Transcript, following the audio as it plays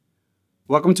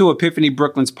Welcome to Epiphany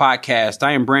Brooklyn's podcast.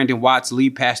 I am Brandon Watts,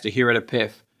 lead pastor here at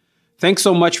Epiph. Thanks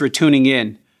so much for tuning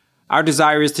in. Our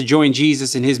desire is to join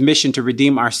Jesus in his mission to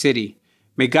redeem our city.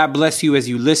 May God bless you as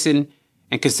you listen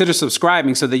and consider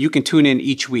subscribing so that you can tune in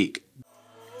each week.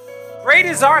 Great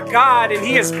is our God, and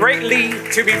he is greatly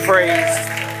to be praised.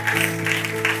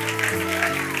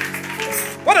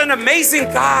 What an amazing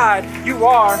God you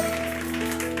are.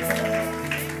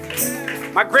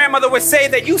 My grandmother would say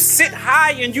that you sit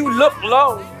high and you look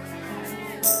low.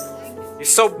 You're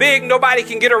so big, nobody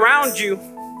can get around you.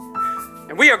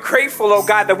 And we are grateful, oh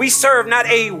God, that we serve not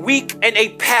a weak and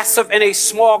a passive and a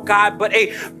small God, but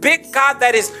a big God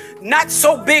that is not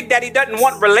so big that he doesn't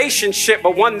want relationship,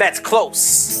 but one that's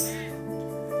close.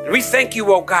 And we thank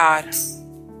you, oh God.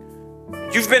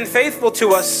 You've been faithful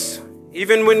to us,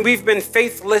 even when we've been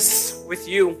faithless with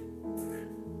you.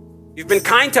 You've been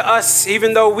kind to us,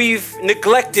 even though we've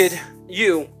neglected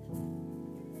you.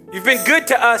 You've been good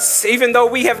to us, even though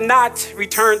we have not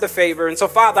returned the favor. And so,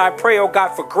 Father, I pray, oh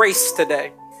God, for grace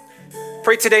today.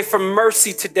 Pray today for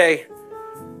mercy today.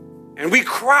 And we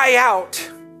cry out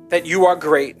that you are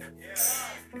great.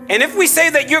 And if we say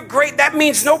that you're great, that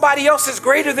means nobody else is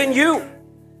greater than you.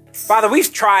 Father,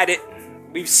 we've tried it.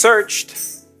 We've searched.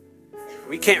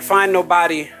 We can't find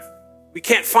nobody. We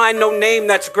can't find no name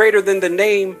that's greater than the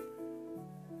name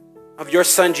of your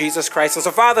son, Jesus Christ. And so,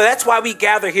 Father, that's why we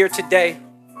gather here today.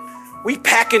 We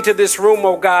pack into this room,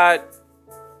 oh God,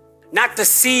 not to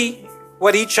see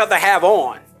what each other have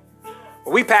on.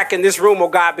 But we pack in this room, oh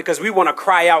God, because we want to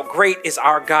cry out, great is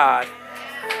our God.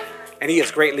 And he is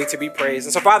greatly to be praised.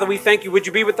 And so, Father, we thank you. Would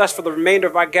you be with us for the remainder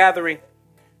of our gathering?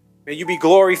 May you be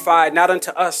glorified, not unto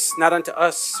us,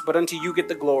 but unto you get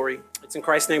the glory. It's in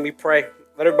Christ's name we pray.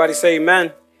 Let everybody say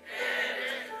amen.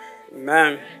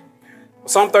 Amen.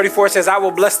 Psalm 34 says, I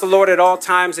will bless the Lord at all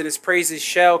times, and his praises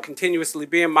shall continuously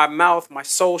be in my mouth. My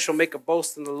soul shall make a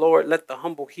boast in the Lord. Let the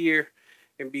humble hear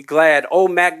and be glad. Oh,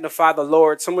 magnify the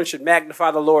Lord. Someone should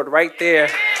magnify the Lord right there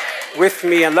with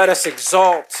me, and let us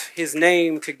exalt his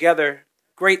name together.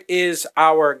 Great is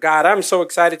our God. I'm so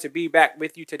excited to be back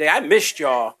with you today. I missed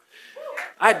y'all.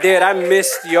 I did. I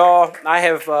missed y'all. I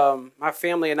have, my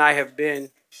family and I have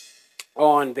been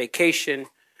on vacation.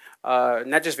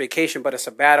 Not just vacation, but a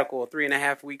sabbatical, a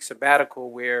 3.5-week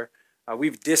sabbatical where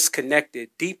we've disconnected,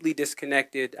 deeply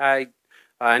disconnected. I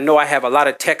know I have a lot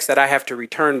of texts that I have to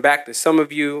return back to some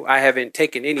of you. I haven't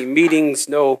taken any meetings.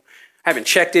 No, I haven't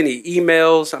checked any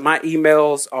emails. My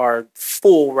emails are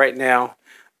full right now.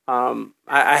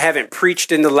 I haven't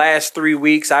preached in the last 3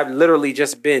 weeks. I've literally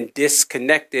just been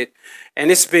disconnected,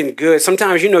 and it's been good.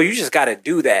 Sometimes, you just got to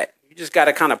do that. You just got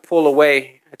to kind of pull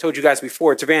away. I told you guys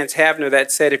before, it's Vance Havner that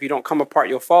said, if you don't come apart,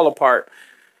 you'll fall apart.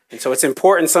 And so it's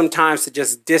important sometimes to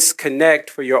just disconnect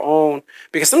for your own,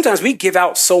 because sometimes we give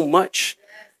out so much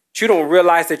that you don't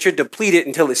realize that you're depleted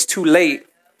until it's too late.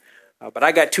 But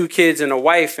I got 2 kids and a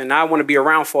wife, and I want to be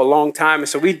around for a long time. And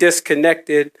so we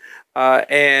disconnected,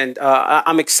 and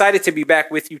I'm excited to be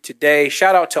back with you today.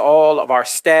 Shout out to all of our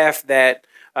staff that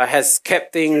has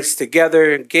kept things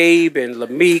together, Gabe and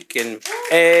Lameek and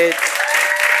Ed.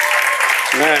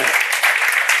 Man,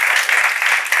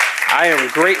 I am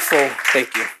grateful.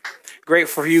 Thank you.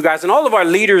 Grateful for you guys and all of our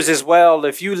leaders as well.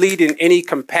 If you lead in any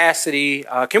capacity,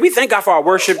 can we thank God for our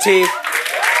worship team?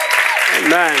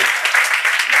 Amen.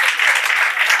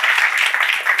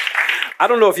 I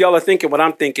don't know if y'all are thinking what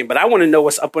I'm thinking, but I want to know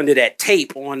what's up under that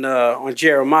tape on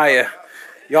Jeremiah.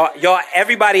 Y'all,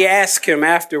 everybody ask him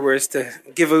afterwards to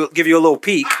give you a little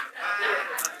peek.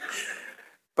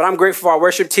 But I'm grateful for our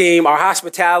worship team, our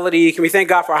hospitality. Can we thank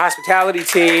God for our hospitality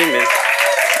team and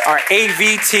our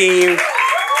AV team?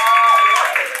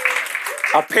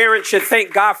 Our parents should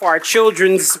thank God for our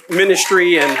children's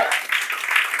ministry and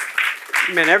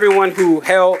everyone who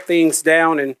held things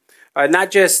down, and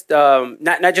not just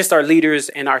our leaders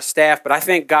and our staff, but I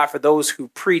thank God for those who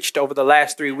preached over the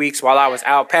last 3 weeks while I was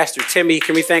out. Pastor Timmy,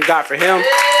 can we thank God for him?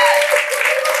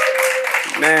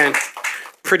 Man.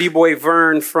 Pretty boy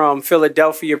Vern from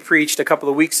Philadelphia preached a couple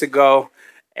of weeks ago,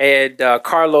 and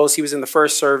Carlos, he was in the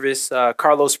first service.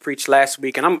 Carlos preached last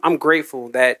week, and I'm grateful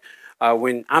that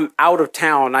when I'm out of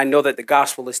town, I know that the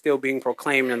gospel is still being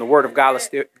proclaimed and the word of God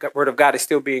is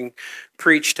still being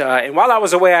preached. And while I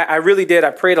was away, I really did.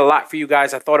 I prayed a lot for you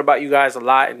guys. I thought about you guys a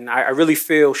lot, and I really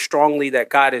feel strongly that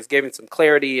God has given some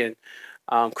clarity and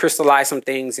crystallized some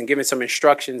things and given some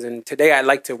instructions. And today I'd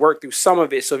like to work through some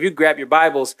of it. So if you grab your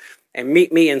Bibles and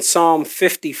meet me in Psalm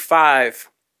 55.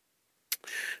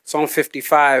 Psalm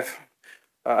 55.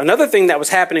 Another thing that was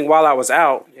happening while I was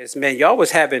out is, y'all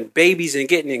was having babies and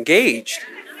getting engaged.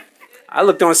 I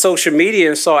looked on social media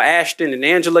and saw Ashton and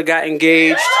Angela got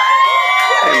engaged.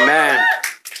 Amen.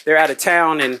 They're out of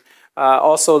town, and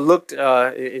also looked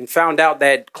and found out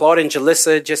that Claude and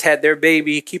Jalissa just had their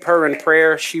baby. Keep her in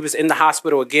prayer. She was in the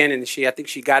hospital again, and I think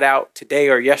she got out today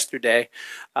or yesterday.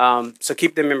 So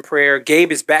keep them in prayer.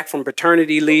 Gabe is back from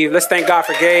paternity leave. Let's thank God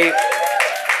for Gabe.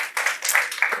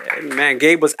 Man,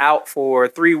 Gabe was out for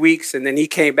 3 weeks, and then he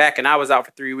came back, and I was out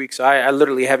for 3 weeks. So I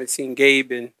literally haven't seen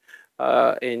Gabe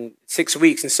in 6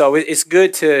 weeks, and so it's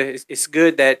good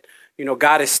that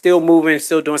God is still moving,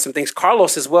 still doing some things.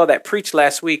 Carlos as well, that preached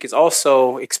last week, is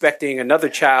also expecting another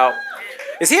child.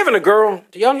 Is he having a girl?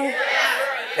 Do y'all know?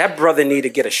 That brother need to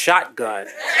get a shotgun.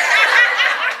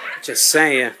 Just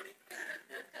saying.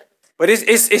 But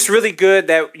it's really good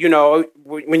that,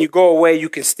 when you go away, you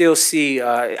can still see.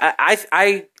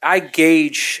 I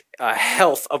gauge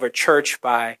health of a church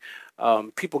by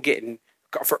people getting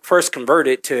first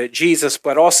converted to Jesus,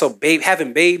 but also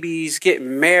having babies,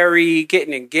 getting married,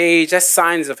 getting engaged. That's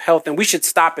signs of health, and we should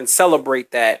stop and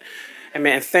celebrate that. And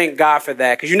man, thank God for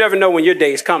that, because you never know when your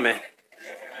day is coming.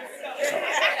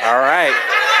 All right.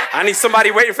 I need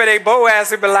somebody waiting for their Boaz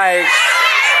to be like,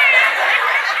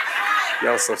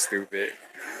 y'all so stupid.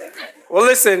 Well,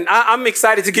 listen, I'm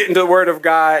excited to get into the Word of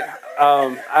God.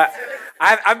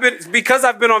 Because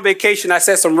I've been on vacation, I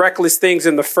said some reckless things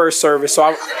in the first service.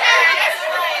 So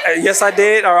yes, I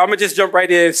did. Or I'm going to just jump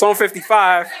right in. Psalm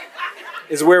 55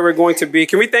 is where we're going to be.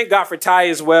 Can we thank God for Ty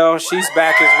as well? She's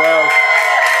back as well.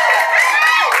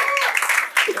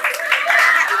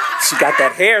 She got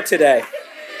that hair today.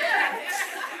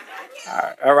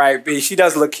 All right, B. She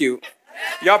does look cute.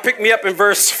 Y'all pick me up in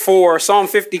verse 4, Psalm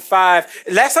 55.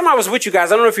 Last time I was with you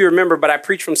guys, I don't know if you remember, but I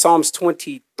preached from Psalms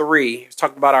 23.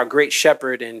 Talked about our great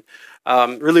shepherd and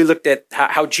really looked at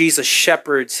how Jesus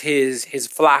shepherds his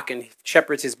flock and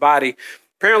shepherds his body.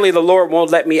 Apparently, the Lord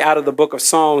won't let me out of the book of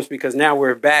Psalms because now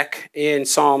we're back in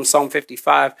Psalm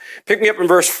 55. Pick me up in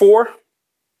verse 4.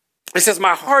 It says,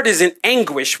 "My heart is in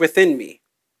anguish within me.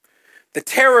 The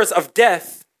terrors of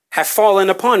death have fallen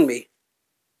upon me.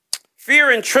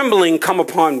 Fear and trembling come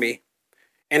upon me,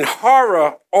 and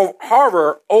horror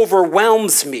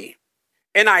overwhelms me.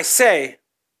 And I say,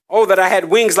 oh, that I had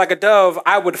wings like a dove,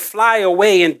 I would fly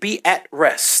away and be at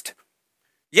rest.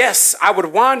 Yes, I would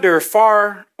wander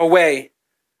far away.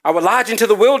 I would lodge into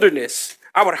the wilderness.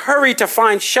 I would hurry to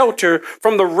find shelter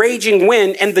from the raging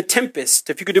wind and the tempest."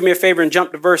 If you could do me a favor and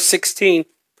jump to verse 16.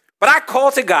 "But I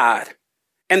call to God,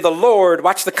 and the Lord,"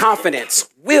 watch the confidence,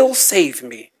 "will save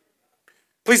me."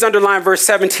 Please underline verse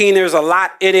 17. There's a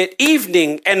lot in it.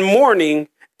 "Evening and morning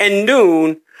and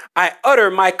noon, I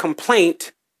utter my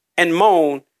complaint and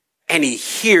moan, and he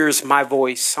hears my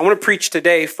voice." I want to preach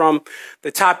today from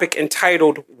the topic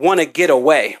entitled, "Want to Get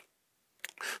Away."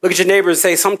 Look at your neighbor and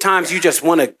say, sometimes you just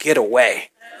want to get away.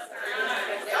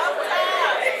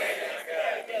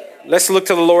 Let's look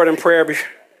to the Lord in prayer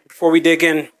before we dig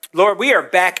in. Lord, we are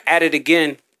back at it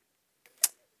again.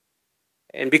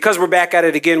 And because we're back at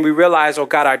it again, we realize, oh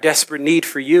God, our desperate need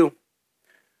for you.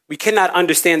 We cannot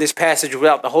understand this passage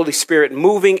without the Holy Spirit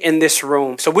moving in this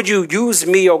room. So would you use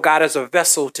me, oh God, as a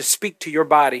vessel to speak to your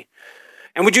body?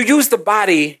 And would you use the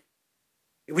body?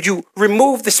 Would you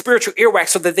remove the spiritual earwax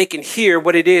so that they can hear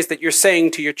what it is that you're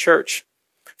saying to your church?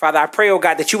 Father, I pray, oh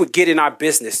God, that you would get in our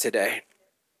business today.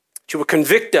 That you would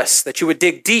convict us, that you would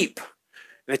dig deep,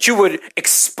 that you would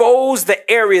expose the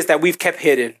areas that we've kept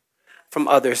hidden from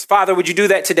others. Father, would you do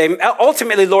that today?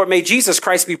 Ultimately, Lord, may Jesus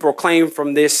Christ be proclaimed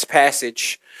from this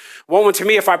passage. Woe unto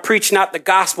me if I preach not the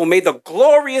gospel. May the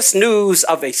glorious news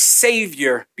of a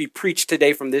Savior be preached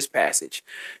today from this passage.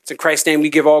 It's in Christ's name we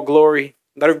give all glory.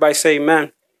 Let everybody say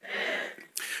amen.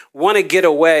 Want to get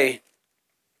away.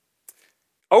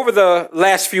 Over the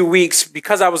last few weeks,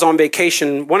 because I was on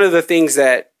vacation, one of the things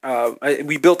that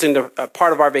we built into a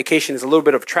part of our vacation is a little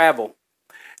bit of travel.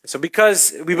 So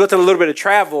because we built in a little bit of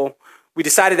travel, we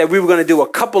decided that we were going to do a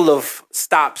couple of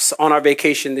stops on our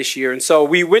vacation this year. And so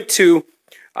we went to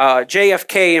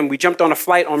JFK and we jumped on a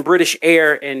flight on British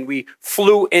Air and we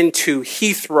flew into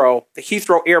Heathrow, the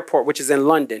Heathrow Airport, which is in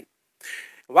London.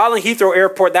 While in Heathrow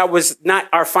Airport, that was not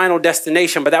our final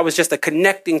destination, but that was just a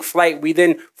connecting flight. We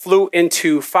then flew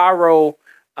into Faro,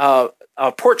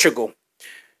 Portugal.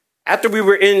 After we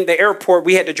were in the airport,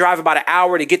 we had to drive about an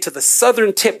hour to get to the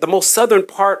southern tip, the most southern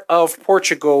part of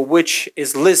Portugal, which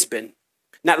is Lisbon.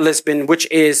 not Lisbon, which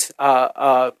is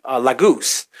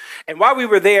Lagos. And while we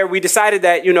were there, we decided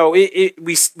that,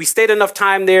 we stayed enough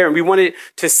time there and we wanted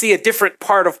to see a different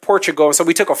part of Portugal. So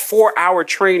we took a 4-hour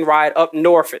train ride up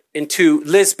north into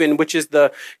Lisbon, which is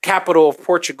the capital of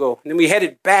Portugal. And then we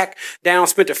headed back down,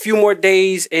 spent a few more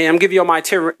days, and I'm giving you my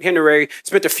itinerary,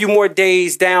 spent a few more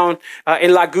days down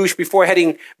in Lagos before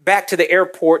heading back to the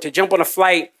airport to jump on a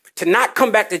flight to not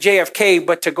come back to JFK,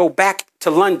 but to go back to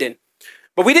London.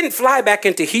 But we didn't fly back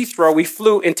into Heathrow. We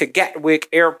flew into Gatwick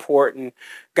Airport and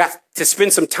got to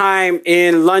spend some time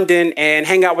in London and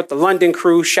hang out with the London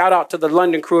crew. Shout out to the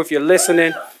London crew if you're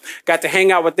listening. Got to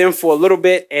hang out with them for a little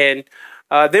bit. And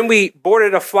then we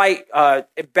boarded a flight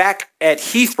back at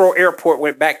Heathrow Airport,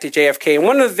 went back to JFK. And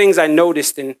one of the things I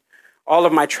noticed in all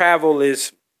of my travel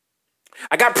is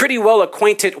I got pretty well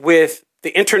acquainted with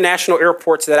the international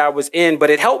airports that I was in, but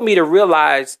it helped me to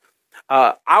realize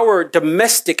our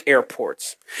domestic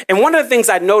airports. And one of the things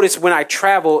I noticed when I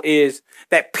travel is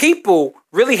that people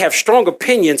really have strong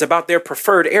opinions about their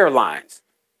preferred airlines.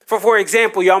 For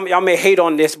example, y'all may hate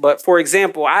on this, but for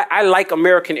example, I like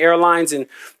American Airlines. And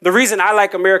the reason I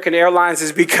like American Airlines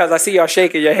is because I see y'all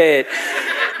shaking your head.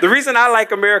 The reason I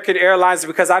like American Airlines is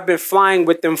because I've been flying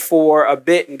with them for a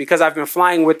bit. And because I've been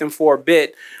flying with them for a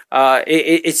bit,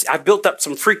 I built up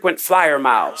some frequent flyer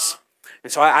miles.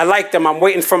 And so I like them. I'm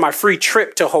waiting for my free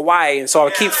trip to Hawaii. And so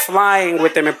I keep flying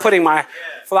with them and putting my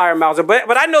flyer miles in.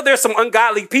 But I know there's some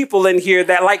ungodly people in here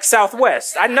that like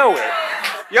Southwest. I know it.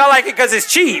 Y'all like it because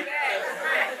it's cheap.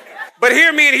 But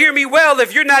hear me and hear me well.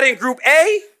 If you're not in Group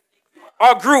A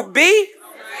or Group B,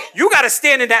 you got to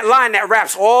stand in that line that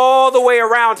wraps all the way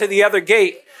around to the other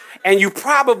gate. And you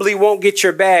probably won't get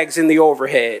your bags in the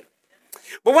overhead.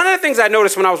 But one of the things I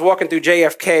noticed when I was walking through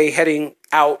JFK heading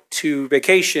out to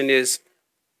vacation is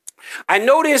I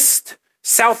noticed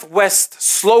Southwest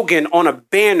slogan on a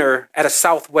banner at a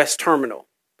Southwest terminal.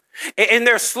 And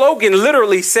their slogan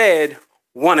literally said,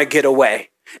 "Wanna get away."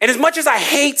 And as much as I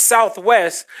hate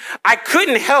Southwest, I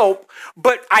couldn't help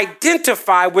but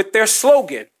identify with their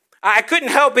slogan. I couldn't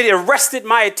help it. It arrested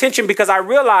my attention because I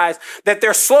realized that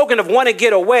their slogan of "wanna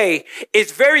get away"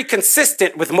 is very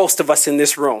consistent with most of us in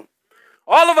this room.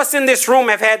 All of us in this room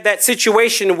have had that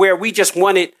situation where we just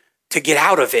wanted to get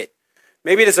out of it.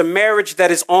 Maybe it is a marriage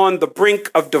that is on the brink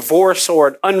of divorce or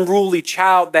an unruly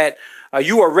child that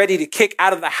you are ready to kick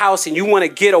out of the house and you want to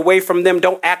get away from them.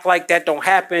 Don't act like that don't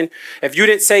happen. If you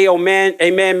didn't say, "Oh man,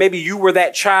 amen," maybe you were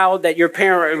that child that your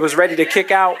parent was ready to kick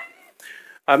out.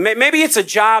 Maybe it's a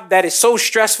job that is so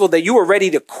stressful that you are ready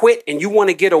to quit and you want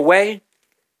to get away.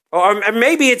 Or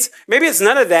maybe it's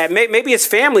none of that. Maybe it's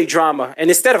family drama. And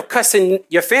instead of cussing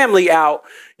your family out,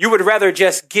 you would rather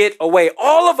just get away.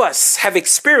 All of us have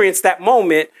experienced that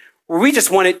moment where we just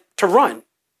wanted to run.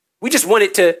 We just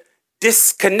wanted to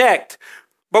disconnect.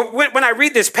 But when I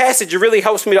read this passage, it really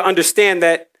helps me to understand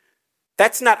that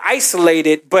that's not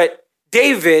isolated, but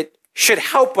David should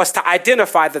help us to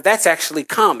identify that that's actually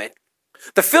common.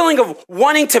 The feeling of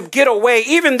wanting to get away,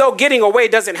 even though getting away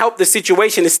doesn't help the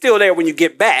situation, is still there when you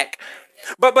get back.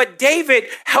 But David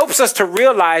helps us to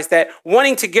realize that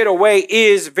wanting to get away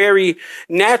is very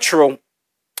natural.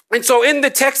 And so in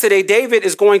the text today, David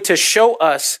is going to show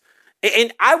us,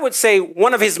 and I would say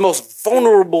one of his most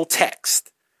vulnerable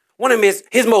texts, one of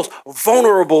his most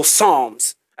vulnerable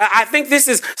psalms. I think this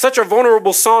is such a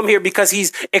vulnerable psalm here because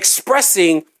he's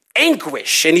expressing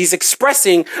anguish and he's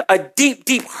expressing a deep,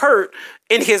 deep hurt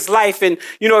in his life. And,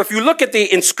 if you look at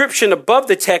the inscription above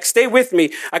the text, stay with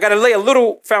me. I got to lay a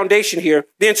little foundation here.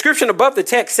 The inscription above the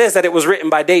text says that it was written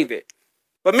by David.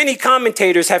 But many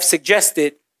commentators have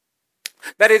suggested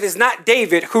that it is not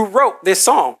David who wrote this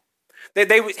psalm.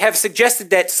 They have suggested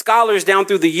that scholars down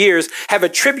through the years have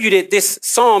attributed this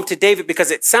psalm to David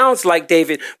because it sounds like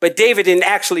David, but David didn't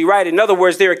actually write it. In other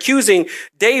words, they're accusing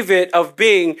David of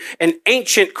being an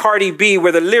ancient Cardi B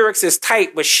where the lyrics is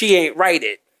tight, but she ain't write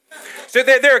it. So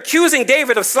they're accusing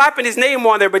David of slapping his name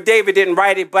on there, but David didn't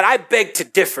write it. But I beg to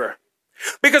differ.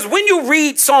 Because when you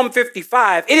read Psalm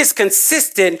 55, it is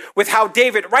consistent with how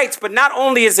David writes, but not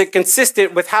only is it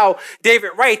consistent with how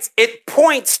David writes, it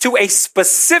points to a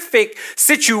specific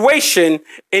situation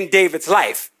in David's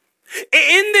life.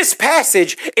 In this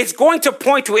passage, it's going to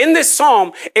point to, in this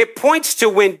Psalm, it points to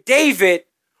when David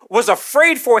was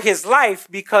afraid for his life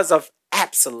because of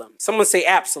Absalom. Someone say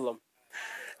Absalom.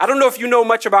 I don't know if you know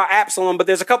much about Absalom, but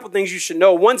there's a couple things you should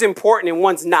know. One's important and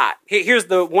one's not. Here's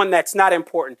the one that's not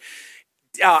important.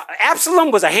 Absalom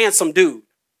was a handsome dude.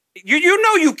 You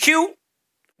know you cute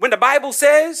when the Bible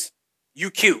says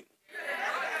you cute.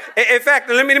 In fact,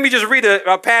 let me just read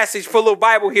a passage for a little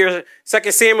Bible here.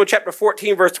 2 Samuel chapter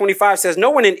 14, verse 25 says, "No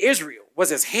one in Israel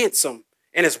was as handsome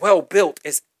and as well built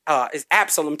as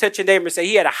Absalom. Touch your neighbor and say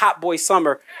he had a hot boy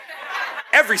summer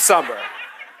every summer.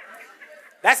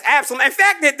 That's Absalom. In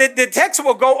fact, the text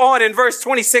will go on in verse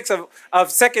 26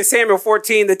 of 2 Samuel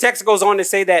 14. The text goes on to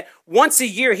say that once a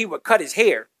year he would cut his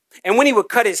hair. And when he would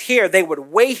cut his hair, they would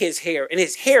weigh his hair. And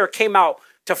his hair came out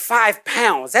to 5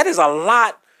 pounds. That is a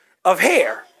lot of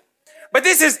hair. But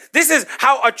this is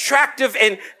how attractive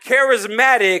and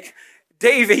charismatic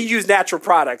David, he used natural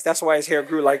products. That's why his hair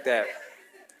grew like that.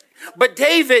 But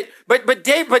David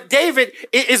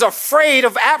is afraid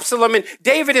of Absalom, and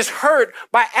David is hurt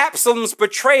by Absalom's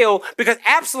betrayal because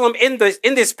Absalom in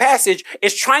this passage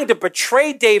is trying to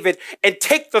betray David and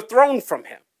take the throne from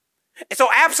him. And so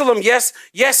Absalom, yes,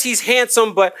 he's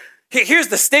handsome, but here's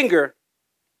the stinger.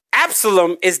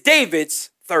 Absalom is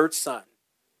David's third son.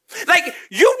 Like,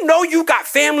 you got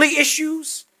family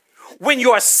issues when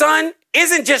your son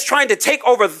isn't just trying to take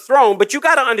over the throne, but you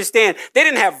got to understand they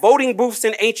didn't have voting booths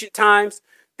in ancient times.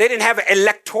 They didn't have an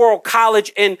electoral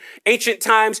college in ancient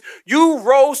times. You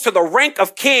rose to the rank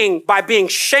of king by being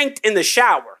shanked in the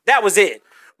shower. That was it.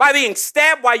 By being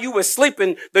stabbed while you were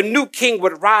sleeping, the new king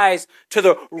would rise to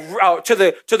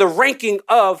the ranking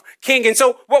of king. And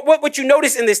so what you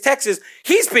notice in this text is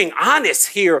he's being honest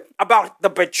here about the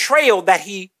betrayal that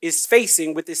he is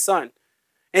facing with his son.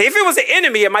 And if it was an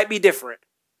enemy, it might be different.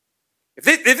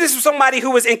 If this was somebody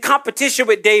who was in competition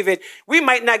with David, we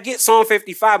might not get Psalm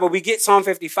 55, but we get Psalm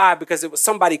 55 because it was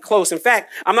somebody close. In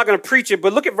fact, I'm not going to preach it,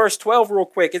 but look at verse 12 real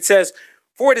quick. It says,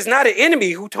 "For it is not an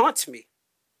enemy who taunts me.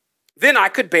 Then I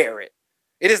could bear it.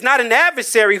 It is not an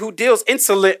adversary who deals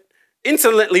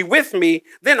insolently with me.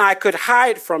 Then I could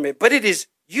hide from it. But it is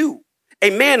you,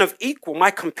 a man of equal, my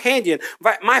companion,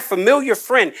 my familiar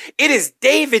friend. It is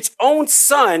David's own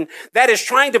son that is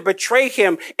trying to betray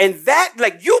him. And that,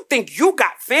 like, you think you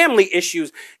got family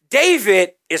issues.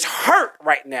 David is hurt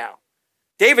right now.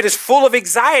 David is full of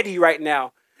anxiety right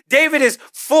now. David is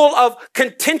full of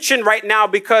contention right now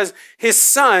because his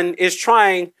son is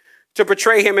trying to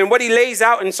betray him. And what he lays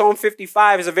out in Psalm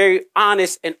 55 is a very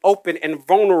honest and open and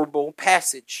vulnerable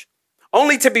passage,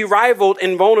 only to be rivaled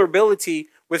in vulnerability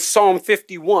with Psalm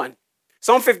 51.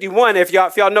 Psalm 51, if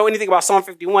y'all know anything about Psalm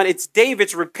 51, it's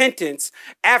David's repentance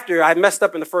after, I messed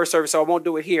up in the first service, so I won't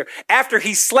do it here, after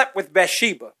he slept with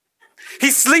Bathsheba. He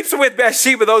sleeps with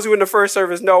Bathsheba. Those who in the first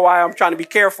service know why I'm trying to be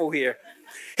careful here.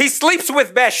 He sleeps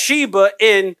with Bathsheba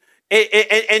and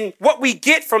what we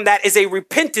get from that is a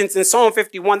repentance in Psalm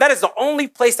 51. That is the only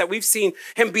place that we've seen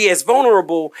him be as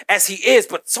vulnerable as he is.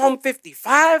 But Psalm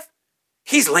 55,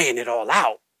 he's laying it all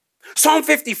out. Psalm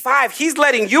 55, he's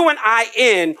letting you and I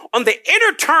in on the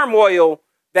inner turmoil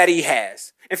that he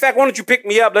has. In fact, why don't you pick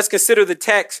me up? Let's consider the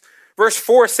text. Verse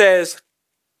 4 says,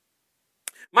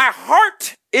 "My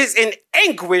heart is in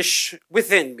anguish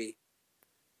within me.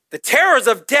 The terrors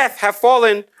of death have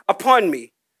fallen upon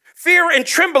me. Fear and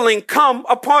trembling come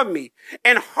upon me,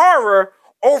 and horror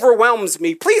overwhelms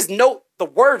me." Please note the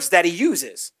words that he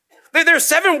uses. There's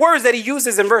 7 words that he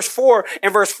uses in verse 4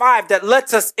 and verse 5 that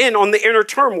lets us in on the inner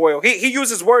turmoil. He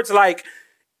uses words like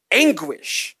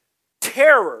anguish,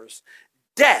 terrors,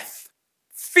 death,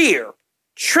 fear,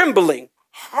 trembling,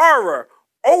 horror,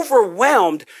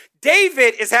 overwhelmed.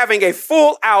 David is having a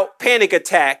full-out panic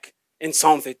attack in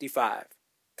Psalm 55.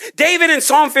 David in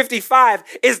Psalm 55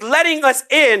 is letting us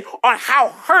in on how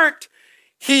hurt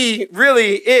he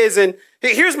really is. And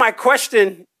here's my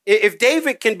question. If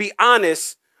David can be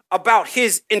honest about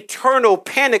his internal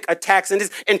panic attacks and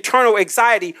his internal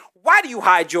anxiety, why do you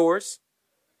hide yours?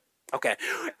 Okay.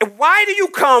 Why do you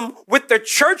come with the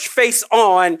church face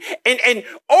on and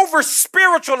over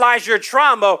spiritualize your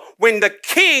trauma when the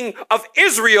king of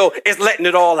Israel is letting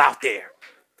it all out there?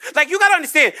 Like, you got to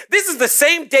understand, this is the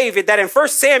same David that in 1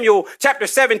 Samuel chapter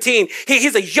 17,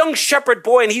 he's a young shepherd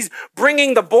boy and he's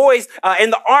bringing the boys in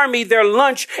the army their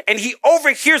lunch, and he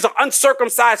overhears an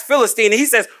uncircumcised Philistine. And he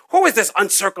says, "Who is this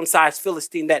uncircumcised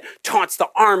Philistine that taunts the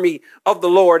army of the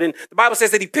Lord?" And the Bible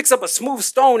says that he picks up a smooth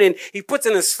stone and he puts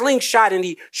in a slingshot and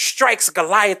he strikes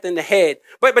Goliath in the head.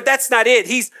 But that's not it.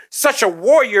 He's such a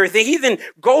warrior that he then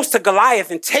goes to Goliath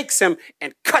and takes him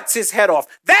and cuts his head off.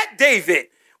 That David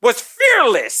was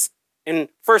fearless in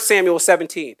 1 Samuel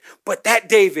 17. But that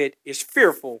David is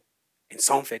fearful in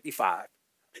Psalm 55.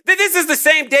 This is the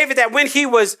same David that when he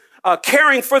was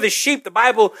caring for the sheep, the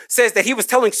Bible says that he was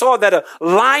telling Saul that a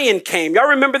lion came. Y'all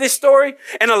remember this story?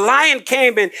 And a lion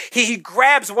came and he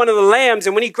grabs one of the lambs.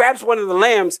 And when he grabs one of the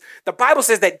lambs, the Bible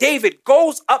says that David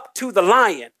goes up to the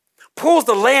lion, pulls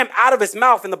the lamb out of his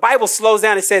mouth. And the Bible slows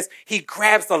down and says he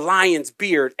grabs the lion's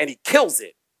beard and he kills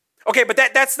it. Okay, but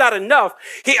that's not enough.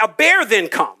 A bear then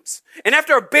comes. And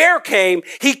after a bear came,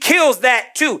 he kills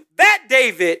that too. That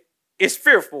David is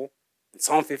fearful in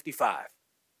Psalm 55.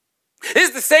 This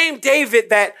is the same David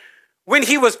that when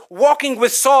he was walking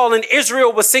with Saul and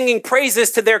Israel was singing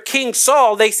praises to their king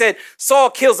Saul, they said, Saul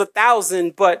kills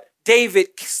 1,000, but David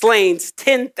slays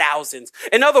 10,000s.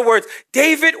 In other words,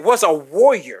 David was a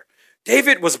warrior.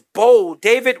 David was bold.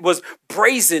 David was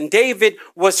brazen. David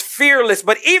was fearless.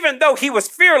 But even though he was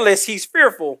fearless, he's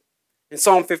fearful in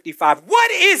Psalm 55.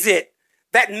 What is it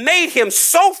that made him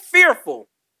so fearful?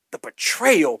 The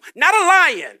betrayal, not a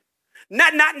lion,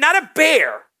 not a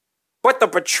bear, but the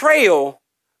betrayal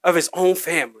of his own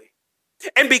family.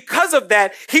 And because of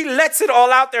that, he lets it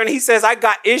all out there and he says, I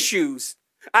got issues.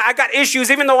 I got issues.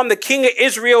 Even though I'm the king of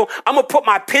Israel, I'm going to put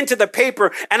my pen to the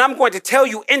paper and I'm going to tell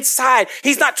you inside.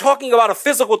 He's not talking about a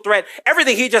physical threat.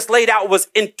 Everything he just laid out was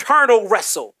internal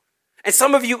wrestle. And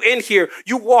some of you in here,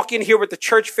 you walk in here with the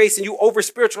church face and you over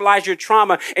spiritualize your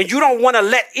trauma and you don't want to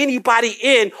let anybody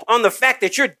in on the fact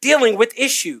that you're dealing with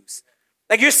issues.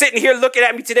 Like you're sitting here looking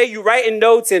at me today, you writing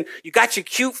notes and you got your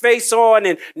cute face on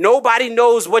and nobody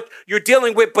knows what you're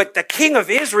dealing with. But the king of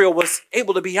Israel was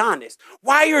able to be honest.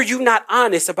 Why are you not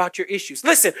honest about your issues?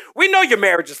 Listen, we know your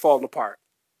marriage is falling apart.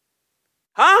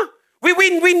 Huh?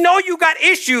 We know you got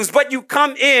issues, but you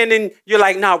come in and you're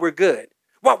like, nah, we're good.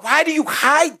 Well, why do you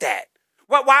hide that?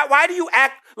 Why do you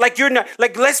act like you're not,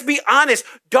 like, let's be honest.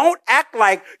 Don't act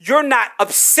like you're not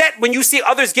upset when you see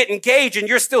others get engaged and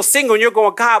you're still single and you're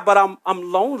going, God, but I'm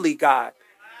lonely, God.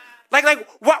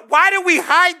 Why do we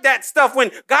hide that stuff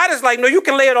when God is like, no, you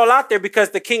can lay it all out there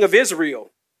because the king of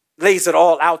Israel lays it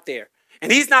all out there.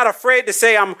 And he's not afraid to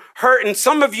say, I'm hurting.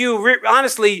 Some of you,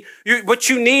 honestly, what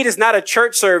you need is not a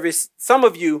church service. Some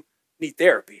of you need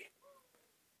therapy.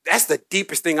 That's the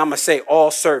deepest thing I'm going to say all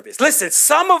service. Listen,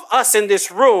 some of us in this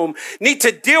room need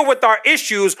to deal with our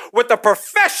issues with a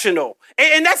professional.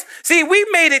 And we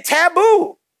made it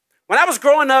taboo. When I was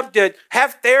growing up, to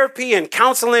have therapy and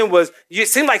counseling it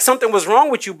seemed like something was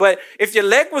wrong with you. But if your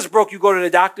leg was broke, you go to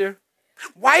the doctor.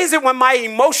 Why is it when my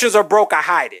emotions are broke, I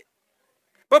hide it?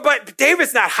 But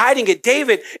David's not hiding it.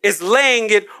 David is laying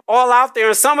it all out there.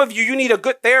 And some of you need a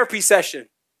good therapy session.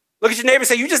 Look at your neighbor and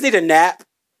say, you just need a nap.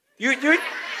 You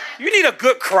need a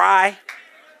good cry.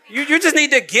 You just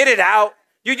need to get it out.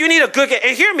 You need a good,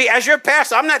 and hear me, as your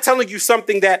pastor, I'm not telling you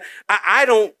something that I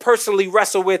don't personally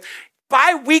wrestle with.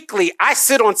 Bi-weekly, I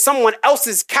sit on someone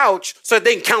else's couch so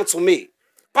they can counsel me.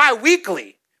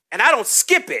 Bi-weekly. And I don't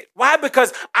skip it. Why?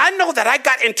 Because I know that I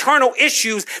got internal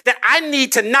issues that I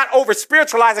need to not over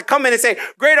spiritualize and come in and say,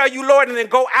 great are you, Lord, and then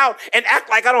go out and act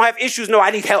like I don't have issues. No,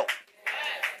 I need help.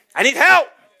 I need help.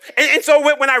 And so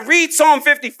when I read Psalm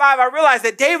 55, I realize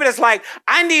that David is like,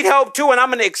 I need help too. And I'm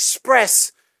going to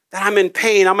express that I'm in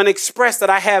pain. I'm going to express that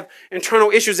I have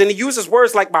internal issues. And he uses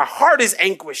words like, my heart is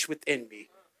anguished within me.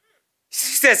 He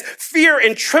says, fear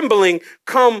and trembling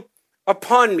come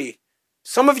upon me.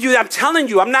 Some of you, I'm telling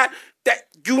you, that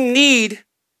you need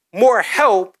more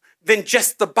help than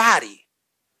just the body.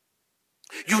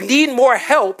 You need more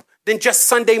help than just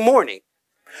Sunday morning.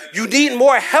 You need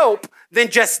more help than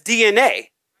just DNA.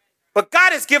 But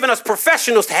God has given us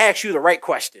professionals to ask you the right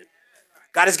question.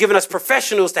 God has given us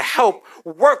professionals to help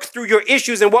work through your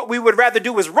issues. And what we would rather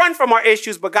do is run from our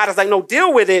issues. But God is like, no,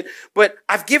 deal with it. But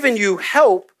I've given you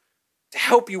help to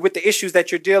help you with the issues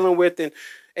that you're dealing with.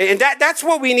 And that's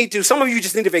what we need to do. Some of you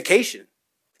just need a vacation.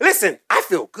 Listen, I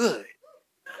feel good.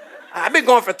 I've been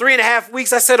gone for 3.5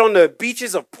 weeks. I sat on the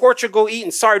beaches of Portugal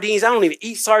eating sardines. I don't even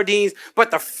eat sardines,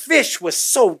 but the fish was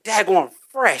so daggone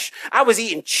fresh. I was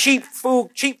eating cheap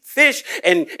food, cheap fish,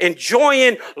 and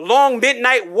enjoying long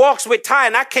midnight walks with Ty.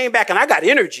 And I came back and I got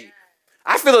energy.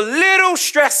 I feel a little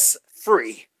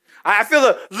stress-free. I feel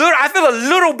a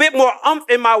little bit more umph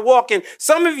in my walk. And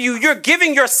some of you, you're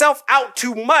giving yourself out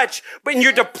too much, but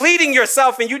you're depleting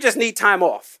yourself and you just need time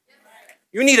off.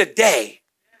 You need a day.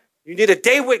 You need a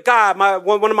day with God.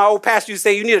 One of my old pastors used to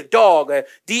say, you need a dog, a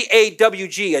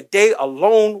DAWG, a day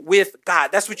alone with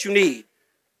God. That's what you need.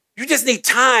 You just need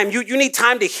time. You need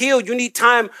time to heal. You need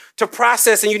time to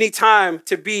process, and you need time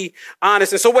to be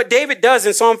honest. And so what David does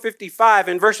in Psalm 55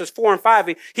 in verses 4 and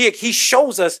 5, he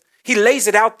shows us, he lays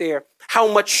it out there,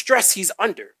 how much stress he's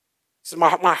under. So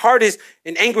my heart is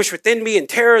in anguish within me, and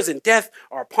terrors and death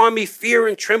are upon me. Fear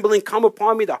and trembling come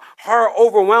upon me. The horror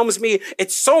overwhelms me.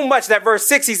 It's so much that verse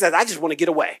 6, he says, I just want to get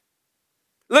away.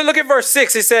 Look at verse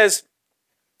 6. It says,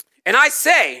 and I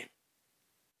say,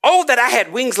 oh, that I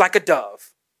had wings like a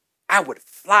dove. I would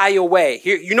fly away.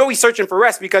 Here, he's searching for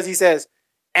rest because he says,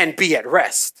 and be at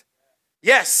rest.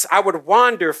 Yes, I would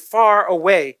wander far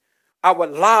away. I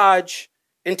would lodge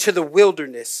into the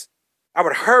wilderness. I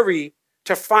would hurry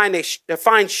to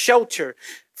find shelter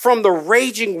from the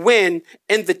raging wind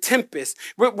and the tempest.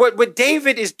 What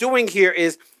David is doing here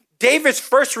is David's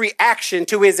first reaction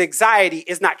to his anxiety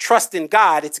is not trusting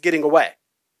God, it's getting away.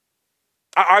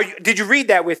 Did you read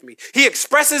that with me? He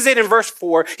expresses it in verse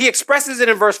 4. He expresses it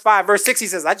in verse 5. Verse 6, he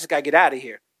says, I just got to get out of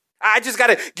here. I just got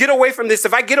to get away from this.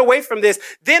 If I get away from this,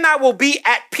 then I will be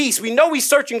at peace. We know he's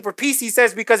searching for peace, he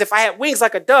says, because if I had wings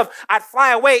like a dove, I'd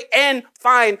fly away and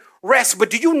find rest.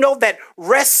 But do you know that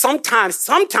rest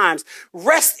sometimes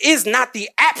rest is not the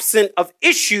absence of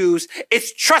issues.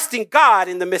 It's trusting God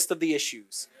in the midst of the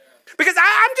issues. Because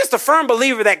I'm just a firm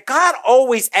believer that God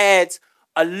always adds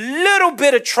a little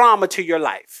bit of trauma to your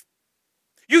life.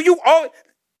 Do you know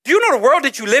the world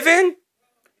that you live in?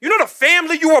 You know the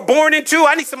family you were born into?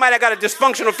 I need somebody that got a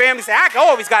dysfunctional family say, I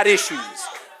always got issues.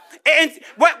 And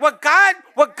what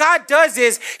God does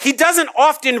is he doesn't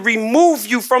often remove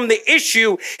you from the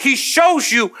issue. He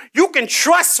shows you can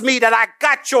trust me that I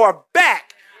got your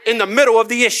back in the middle of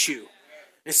the issue.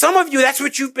 And some of you, that's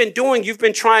what you've been doing. You've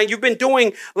been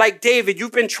doing like David.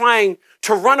 You've been trying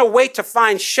to run away to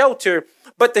find shelter,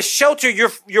 but the shelter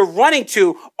you're running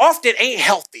to often ain't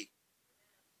healthy.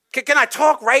 Can I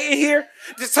talk right in here?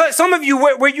 Some of you,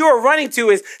 where you are running to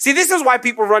is, see, this is why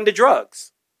people run to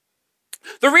drugs.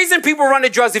 The reason people run to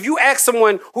drugs, if you ask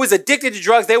someone who is addicted to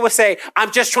drugs, they will say,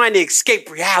 I'm just trying to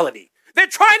escape reality. They're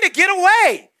trying to get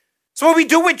away. So what we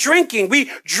do with drinking,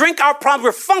 we drink our problems.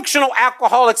 We're functional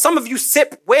alcoholics. Some of you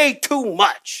sip way too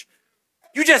much.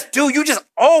 You just do. You just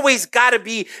always got to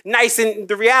be nice. And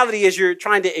the reality is you're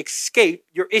trying to escape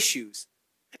your issues.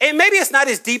 And maybe it's not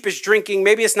as deep as drinking.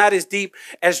 Maybe it's not as deep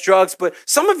as drugs. But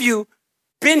some of you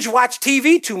binge watch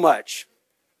TV too much.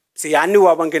 See, I knew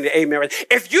I wasn't going to amen.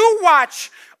 If you watch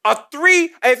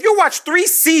 3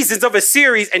 seasons of a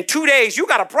series in 2 days, you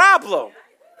got a problem.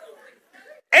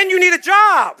 And you need a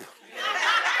job.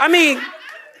 I mean,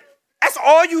 that's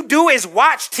all you do is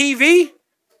watch TV.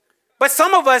 But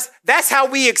some of us, that's how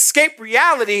we escape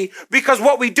reality, because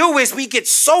what we do is we get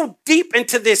so deep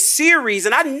into this series,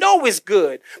 and I know it's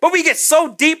good, but we get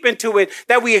so deep into it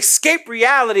that we escape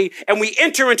reality and we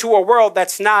enter into a world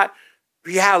that's not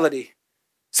reality.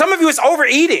 Some of you, it's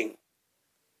overeating.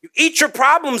 You eat your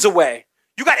problems away.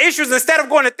 You got issues. Instead of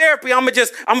going to therapy, I'm gonna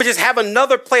just have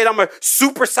another plate. I'm gonna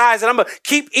supersize it. I'm gonna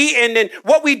keep eating. And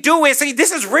what we do is, see,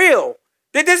 this is real.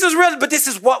 This is real, but this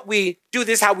is what we do.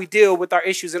 This is how we deal with our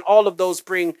issues. And all of those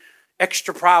bring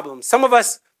extra problems. Some of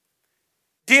us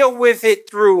deal with it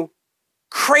through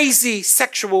crazy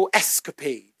sexual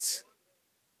escapades.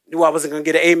 Knew I wasn't gonna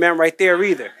get an amen right there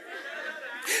either.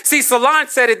 See, Solange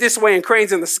said it this way in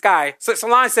Cranes in the Sky. So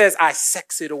Solange says, I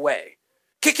sex it away.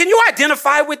 Can you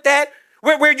identify with that?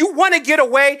 Where you want to get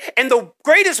away, and the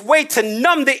greatest way to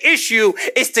numb the issue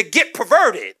is to get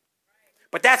perverted.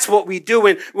 But that's what we do.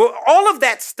 And all of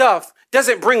that stuff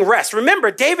doesn't bring rest. Remember,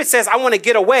 David says, I want to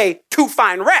get away to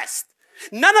find rest.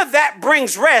 None of that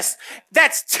brings rest.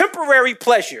 That's temporary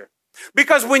pleasure.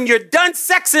 Because when you're done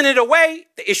sexing it away,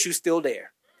 the issue's still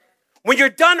there. When you're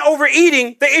done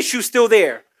overeating, the issue's still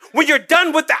there. When you're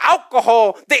done with the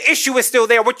alcohol, the issue is still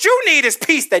there. What you need is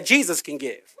peace that Jesus can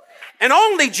give. And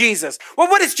only Jesus. Well,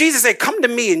 what does Jesus say? Come to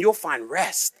me and you'll find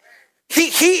rest. He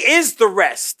is the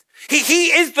rest.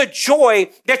 He is the joy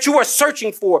that you are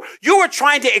searching for. You are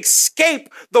trying to escape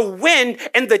the wind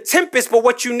and the tempest, but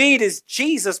what you need is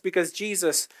Jesus, because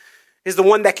Jesus is the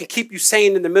one that can keep you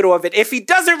sane in the middle of it. If he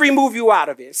doesn't remove you out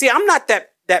of it. See, I'm not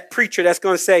that preacher that's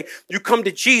going to say, you come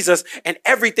to Jesus and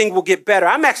everything will get better.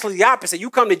 I'm actually the opposite.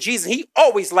 You come to Jesus, he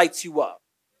always lights you up.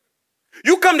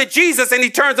 You come to Jesus and he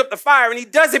turns up the fire, and he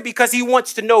does it because he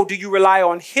wants to know, do you rely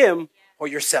on him or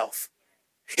yourself?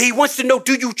 He wants to know,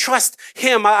 do you trust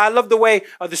him? I love the way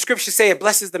the scriptures say it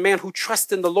blesses the man who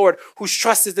trusts in the Lord, whose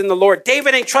trust is in the Lord.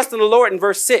 David ain't trusting the Lord in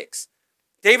verse 6.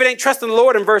 David ain't trusting the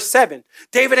Lord in verse 7.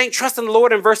 David ain't trusting the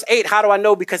Lord in verse 8. How do I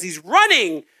know? Because he's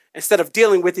running instead of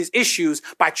dealing with his issues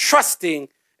by trusting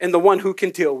in the one who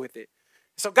can deal with it.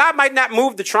 So God might not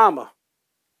move the trauma.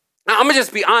 Now, I'm going to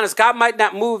just be honest. God might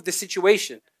not move the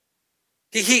situation.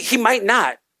 He might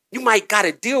not. You might got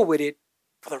to deal with it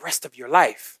for the rest of your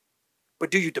life. But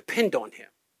do you depend on him?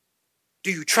 Do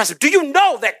you trust him? Do you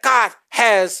know that God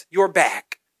has your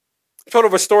back? I told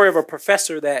of a story of a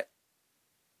professor that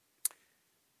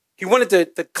he wanted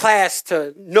the class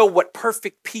to know what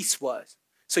perfect peace was.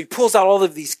 So he pulls out all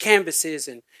of these canvases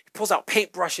and he pulls out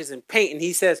paintbrushes and paint, and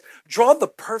he says, draw the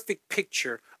perfect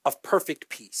picture of perfect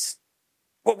peace.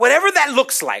 Whatever that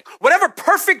looks like, whatever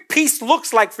perfect peace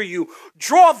looks like for you,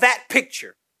 draw that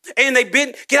picture. And they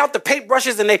get out the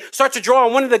paintbrushes and they start to draw.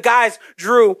 And one of the guys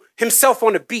drew himself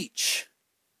on a beach.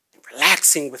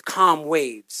 relaxing with calm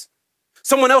waves.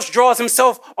 Someone else draws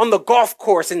himself on the golf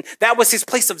course, and that was his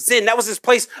place of zen. That was his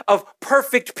place of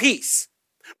perfect peace.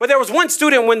 But there was one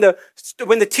student when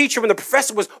the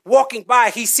professor was walking by,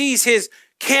 he sees his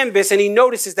canvas and he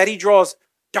notices that he draws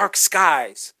dark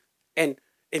skies and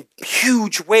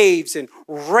huge waves and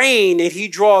rain, and he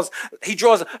draws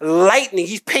lightning.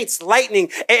 He paints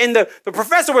lightning. And the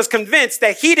professor was convinced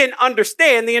that he didn't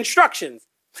understand the instructions.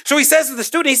 So he says to the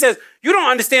student, he says, you don't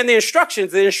understand the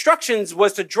instructions. The instructions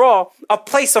was to draw a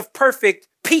place of perfect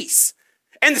peace.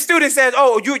 And the student says,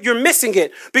 oh, you're missing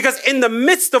it. Because in the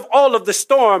midst of all of the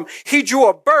storm, he drew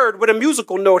a bird with a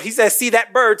musical note. He says, see,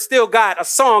 that bird still got a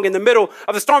song in the middle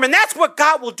of the storm. And that's what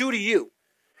God will do to you.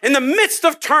 In the midst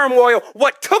of turmoil,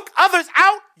 what took others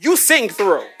out, you sing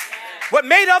through. What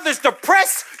made others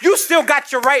depressed, you still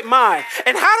got your right mind.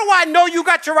 And how do I know you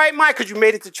got your right mind? Because you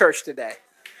made it to church today.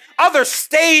 Others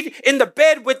stayed in the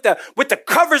bed with the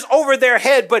covers over their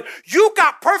head, but you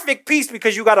got perfect peace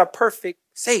because you got a perfect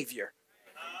Savior.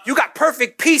 You got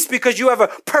perfect peace because you have a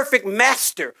perfect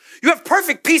Master. You have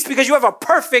perfect peace because you have a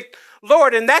perfect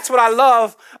Lord. And that's what I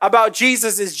love about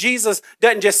Jesus is Jesus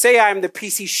doesn't just say, I am the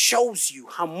peace. He shows you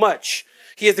how much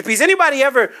he is the peace. Anybody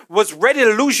ever was ready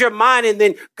to lose your mind and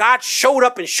then God showed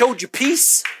up and showed you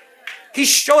peace? He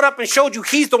showed up and showed you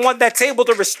he's the one that's able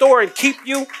to restore and keep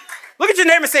you. Look at your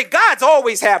neighbor and say, God's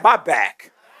always had my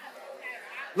back.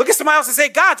 Look at somebody else and say,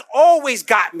 God's always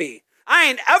got me. I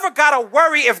ain't ever got to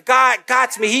worry if God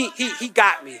got me. He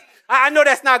got me. I know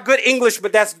that's not good English,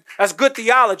 but that's good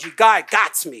theology. God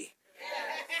got me.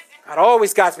 God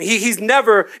always got me.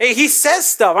 He says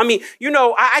stuff. I mean,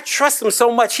 I trust him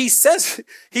so much. He says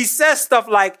stuff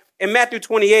like in Matthew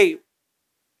 28,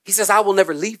 he says, I will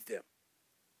never leave them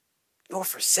nor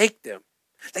forsake them.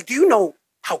 Like, do you know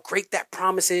how great that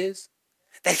promise is?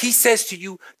 That he says to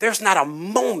you, there's not a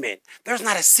moment, there's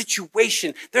not a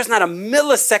situation, there's not a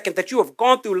millisecond that you have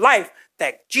gone through life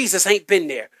that Jesus ain't been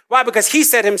there. Why? Because he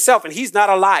said himself, and he's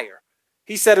not a liar.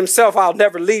 He said himself, I'll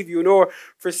never leave you nor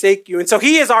forsake you. And so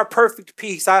he is our perfect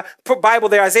peace. I put Bible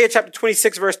there, Isaiah chapter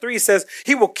 26, verse 3 says,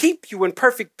 he will keep you in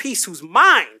perfect peace whose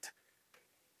mind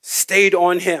stayed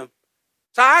on him.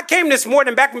 So I came this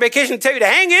morning back from vacation to tell you to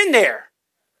hang in there.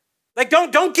 Like,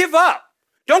 don't give up.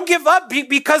 Don't give up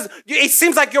because it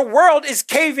seems like your world is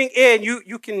caving in.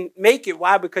 You can make it.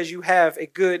 Why? Because you have a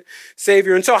good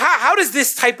Savior. And so how does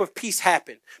this type of peace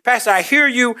happen? Pastor, I hear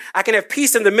you. I can have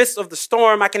peace in the midst of the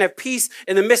storm. I can have peace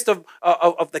in the midst of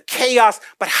the chaos.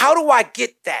 But how do I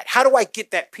get that? How do I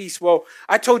get that peace? Well,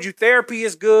 I told you therapy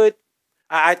is good.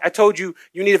 I told you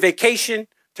need a vacation.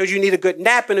 I told you need a good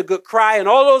nap and a good cry. And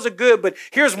all those are good. But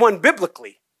here's one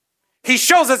biblically. He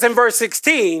shows us in verse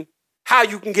 16 how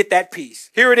you can get that peace.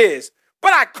 Here it is.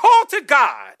 But I call to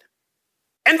God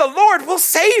and the Lord will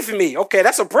save me. Okay,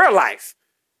 that's a prayer life.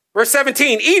 Verse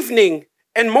 17, evening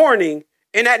and morning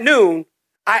and at noon,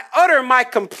 I utter my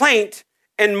complaint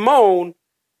and moan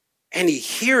and he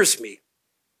hears me.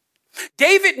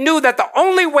 David knew that the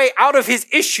only way out of his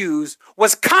issues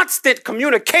was constant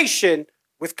communication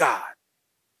with God.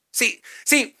 See,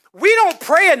 we don't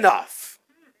pray enough.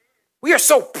 We are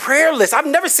so prayerless. I've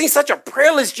never seen such a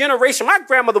prayerless generation. My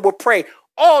grandmother would pray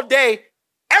all day,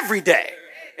 every day.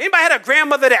 Anybody had a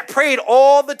grandmother that prayed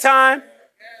all the time?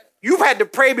 You had to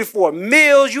pray before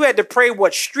meals. You had to pray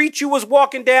what street you was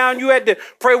walking down. You had to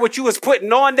pray what you was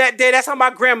putting on that day. That's how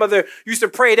my grandmother used to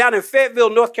pray down in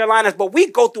Fayetteville, North Carolina. But we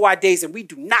go through our days and we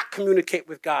do not communicate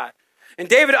with God. And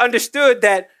David understood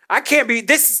that I can't be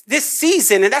this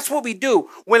season. And that's what we do.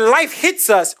 When life hits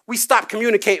us, we stop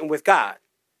communicating with God.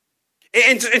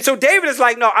 And so David is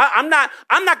like, no, I'm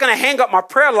not going to hang up my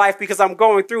prayer life because I'm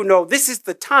going through. No, this is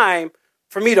the time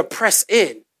for me to press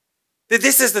in.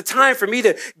 This is the time for me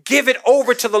to give it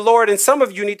over to the Lord. And some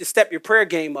of you need to step your prayer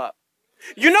game up.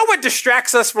 You know what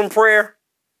distracts us from prayer?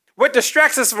 What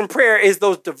distracts us from prayer is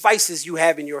those devices you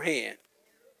have in your hand.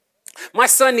 My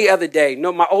son the other day,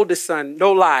 my oldest son,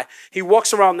 no lie, he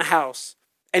walks around the house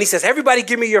and he says, everybody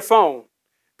give me your phone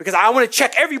because I want to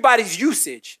check everybody's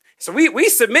usage. So we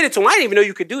submitted to him. I didn't even know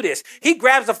you could do this. He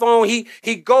grabs the phone.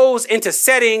 He goes into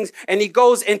settings and he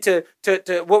goes into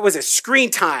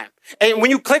screen time. And when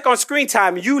you click on screen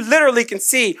time, you literally can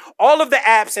see all of the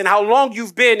apps and how long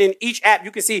you've been in each app.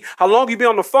 You can see how long you've been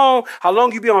on the phone, how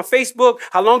long you've been on Facebook,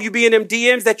 how long you be in them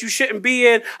DMs that you shouldn't be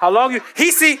in, how long you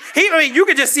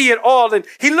can just see it all. And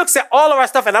he looks at all of our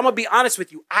stuff. And I'm going to be honest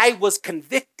with you. I was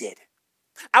convicted.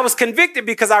 I was convicted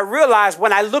because I realized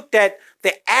when I looked at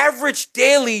the average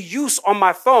daily use on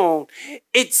my phone,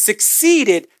 it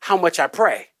succeeded how much I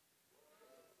pray.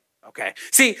 Okay.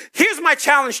 See, here's my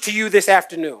challenge to you this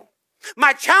afternoon.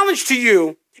 My challenge to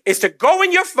you is to go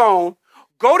in your phone,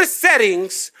 go to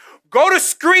settings, go to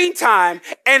screen time,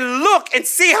 and look and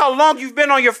see how long you've been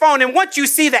on your phone. And once you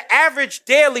see the average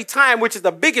daily time, which is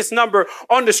the biggest number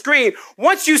on the screen,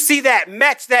 once you see that,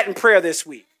 match that in prayer this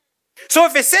week. So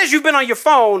if it says you've been on your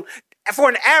phone for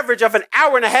an average of an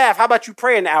hour and a half, how about you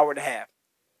pray an hour and a half?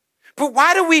 But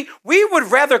why do we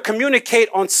would rather communicate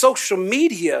on social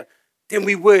media than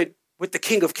we would with the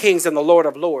King of Kings and the Lord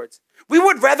of Lords. We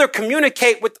would rather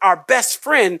communicate with our best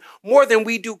friend more than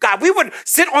we do God. We would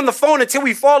sit on the phone until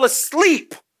we fall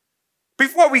asleep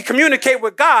before we communicate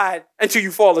with God until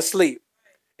you fall asleep.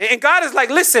 And God is like,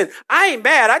 listen, I ain't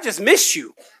mad. I just miss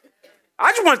you.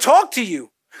 I just want to talk to you.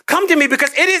 Come to me,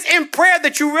 because it is in prayer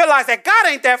that you realize that God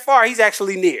ain't that far. He's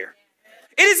actually near.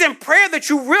 It is in prayer that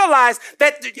you realize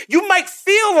that you might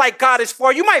feel like God is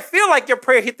far. You might feel like your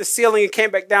prayer hit the ceiling and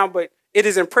came back down, but it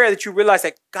is in prayer that you realize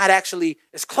that God actually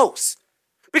is close.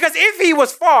 Because if he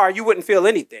was far, you wouldn't feel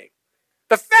anything.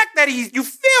 The fact that you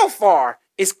feel far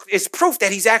is proof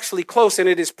that he's actually close, and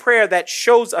it is prayer that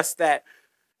shows us that.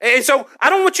 And so I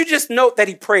don't want you to just note that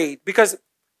he prayed, because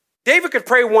David could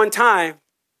pray one time,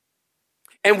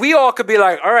 and we all could be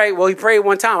like, all right, well, he prayed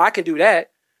one time. I can do that.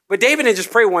 But David didn't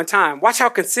just pray one time. Watch how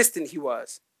consistent he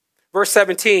was. Verse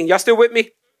 17, y'all still with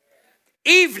me?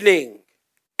 Evening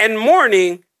and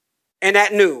morning and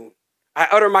at noon, I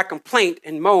utter my complaint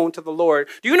and moan to the Lord.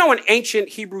 Do you know in ancient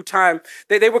Hebrew time,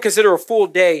 they would consider a full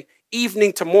day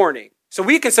evening to morning. So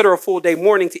we consider a full day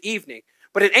morning to evening.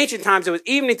 But in ancient times, it was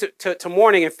evening to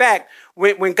morning. In fact,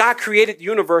 when God created the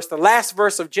universe, the last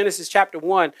verse of Genesis chapter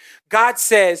 1, God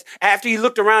says, after he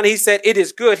looked around, he said, it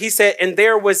is good. He said, and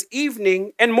there was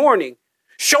evening and morning,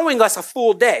 showing us a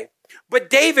full day. But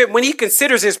David, when he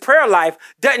considers his prayer life,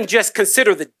 doesn't just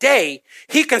consider the day.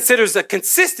 He considers the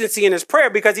consistency in his prayer,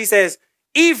 because he says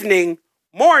evening,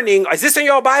 morning, is this in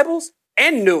your Bibles?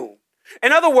 And noon.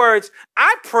 In other words,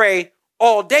 I pray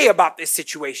all day about this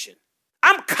situation.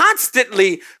 I'm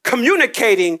constantly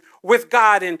communicating with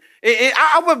God. And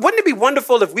wouldn't it be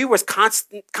wonderful if we was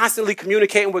constantly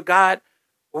communicating with God?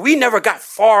 Where we never got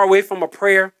far away from a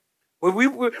prayer. Where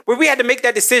we had to make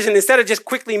that decision, instead of just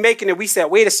quickly making it, we said,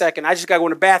 wait a second, I just got to go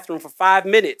in the bathroom for 5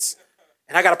 minutes.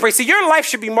 And I got to pray. See, your life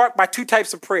should be marked by two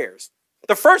types of prayers.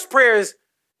 The first prayer is,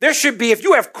 there should be, if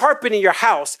you have carpet in your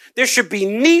house, there should be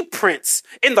knee prints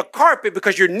in the carpet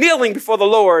because you're kneeling before the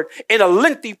Lord in a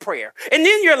lengthy prayer. And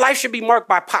then your life should be marked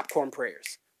by popcorn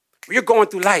prayers. You're going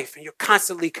through life and you're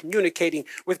constantly communicating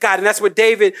with God. And that's what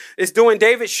David is doing.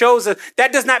 David shows us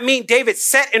that does not mean David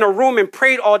sat in a room and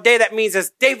prayed all day. That means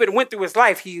as David went through his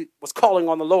life, he was calling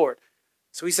on the Lord.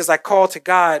 So he says, I call to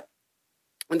God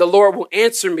and the Lord will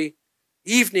answer me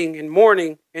evening and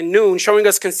morning and noon, showing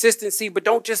us consistency. But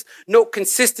don't just note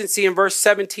consistency in verse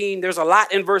 17. There's a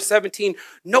lot in verse 17.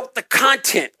 Note the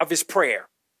content of his prayer.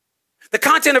 The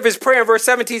content of his prayer in verse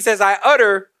 17 says, I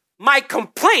utter my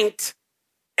complaint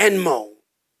and moan.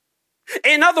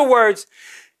 In other words,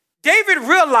 David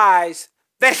realized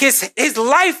that his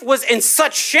life was in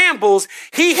such shambles,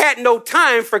 he had no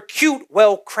time for cute,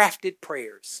 well-crafted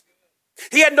prayers.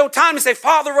 He had no time to say,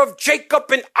 Father of Jacob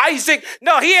and Isaac.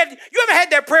 No, you ever had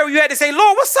that prayer where you had to say,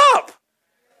 Lord, what's up?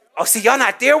 Oh, see, y'all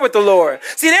not there with the Lord.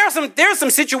 See, there are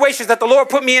some situations that the Lord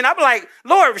put me in. I'm like,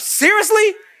 Lord,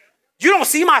 seriously? You don't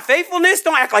see my faithfulness?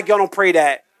 Don't act like y'all don't pray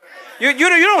that. You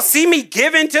don't see me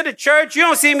giving to the church. You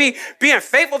don't see me being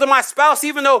faithful to my spouse,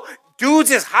 even though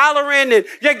dudes is hollering. And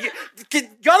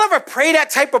y'all ever pray that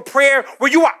type of prayer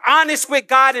where you are honest with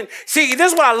God? And see,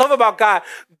 this is what I love about God.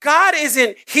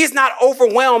 He's not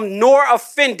overwhelmed nor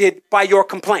offended by your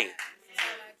complaint.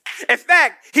 In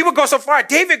fact, he would go so far.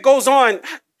 David goes on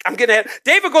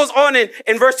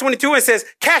in verse 22 and says,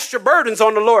 cast your burdens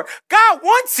on the Lord. God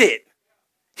wants it.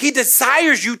 He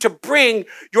desires you to bring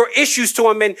your issues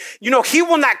to him. And, he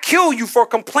will not kill you for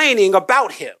complaining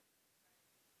about him.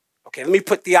 Okay, let me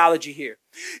put theology here.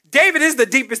 David is the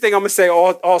deepest thing I'm going to say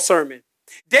all sermon.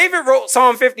 David wrote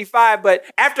Psalm 55, but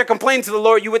after complaining to the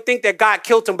Lord, you would think that God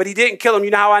killed him, but he didn't kill him.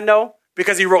 You know how I know?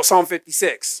 Because he wrote Psalm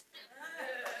 56.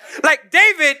 Like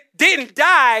David didn't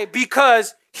die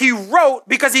because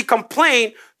he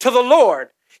complained to the Lord.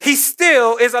 He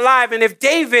still is alive. And if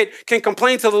David can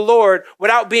complain to the Lord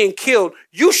without being killed,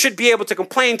 you should be able to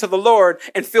complain to the Lord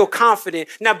and feel confident.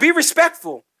 Now be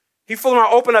respectful. He full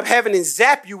around open up heaven and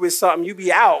zap you with something, you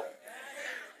be out.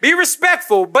 Be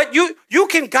respectful, but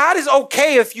God is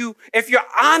okay if you're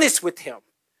honest with him.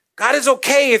 God is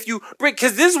okay if you bring,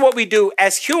 because this is what we do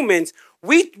as humans.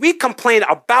 We complain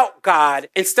about God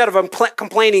instead of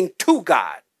complaining to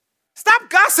God. Stop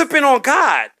gossiping on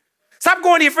God. Stop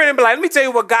going to your friend and be like, let me tell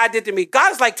you what God did to me.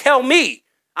 God is like, tell me.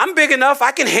 I'm big enough.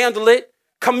 I can handle it.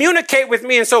 Communicate with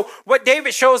me. And so what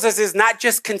David shows us is not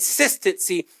just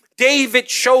consistency. David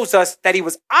shows us that he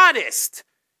was honest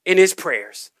in his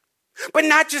prayers. But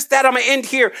not just that, I'm going to end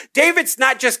here. David's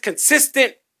not just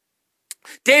consistent.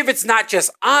 David's not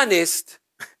just honest,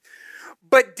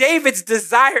 but David's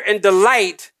desire and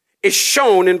delight is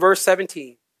shown in verse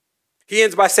 17. He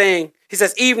ends by saying, he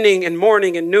says, evening and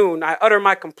morning and noon, I utter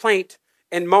my complaint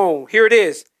and moan. Here it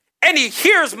is. And he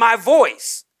hears my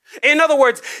voice. In other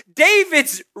words,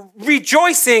 David's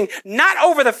rejoicing not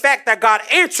over the fact that God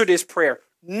answered his prayer.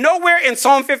 Nowhere in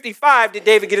Psalm 55 did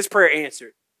David get his prayer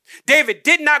answered. David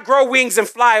did not grow wings and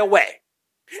fly away.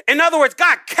 In other words,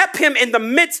 God kept him in the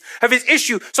midst of his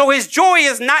issue. So his joy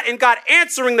is not in God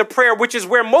answering the prayer, which is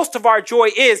where most of our joy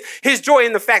is. His joy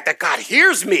in the fact that God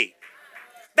hears me.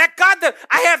 That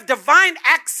I have divine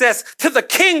access to the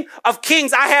King of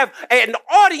Kings. I have an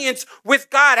audience with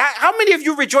God. How many of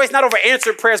you rejoice not over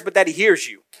answered prayers, but that he hears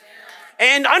you?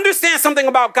 And understand something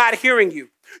about God hearing you.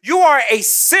 You are a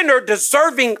sinner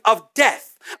deserving of death.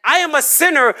 I am a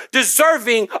sinner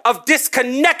deserving of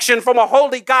disconnection from a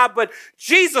holy God, but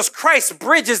Jesus Christ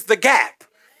bridges the gap.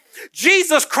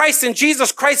 Jesus Christ and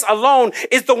Jesus Christ alone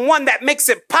is the one that makes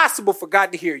it possible for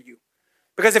God to hear you.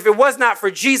 Because if it was not for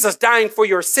Jesus dying for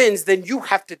your sins, then you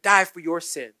have to die for your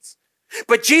sins.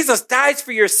 But Jesus dies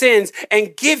for your sins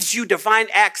and gives you divine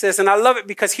access. And I love it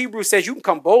because Hebrews says you can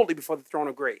come boldly before the throne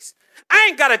of grace. I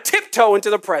ain't got to tiptoe into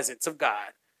the presence of God.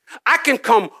 I can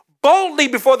come boldly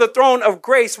before the throne of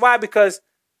grace. Why? Because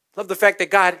I love the fact that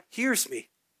God hears me.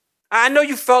 I know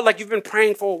you felt like you've been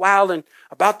praying for a while and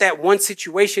about that one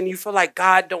situation, you feel like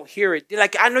God don't hear it.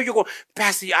 Like, I know you're going,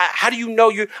 Pastor, how do you know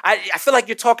I feel like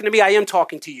you're talking to me. I am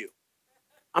talking to you.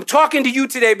 I'm talking to you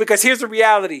today because here's the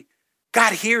reality.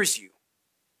 God hears you.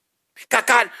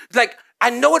 God, like, I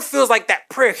know it feels like that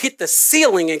prayer hit the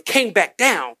ceiling and came back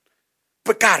down,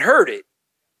 but God heard it.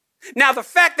 Now, the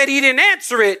fact that he didn't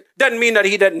answer it doesn't mean that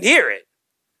he doesn't hear it.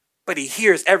 But he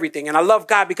hears everything. And I love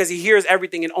God because he hears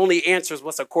everything and only answers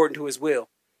what's according to his will.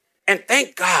 And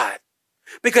thank God.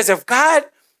 Because if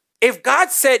God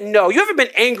said no, you ever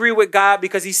been angry with God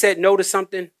because he said no to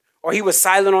something or he was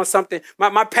silent on something?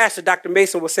 My pastor, Dr.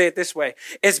 Mason, will say it this way.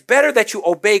 It's better that you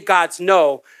obey God's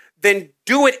no than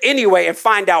do it anyway and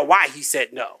find out why he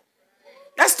said no.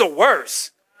 That's the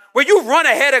worst. Where you run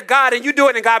ahead of God and you do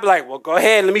it and God be like, well, go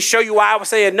ahead. Let me show you why I was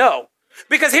saying no.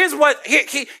 Because here's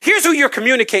who you're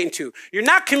communicating to. You're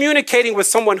not communicating with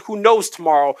someone who knows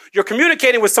tomorrow. You're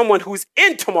communicating with someone who's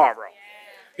in tomorrow.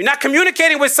 You're not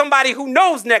communicating with somebody who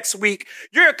knows next week.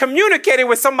 You're communicating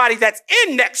with somebody that's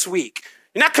in next week.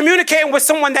 You're not communicating with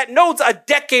someone that knows a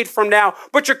decade from now,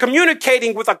 but you're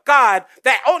communicating with a God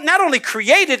that not only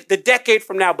created the decade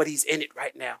from now, but he's in it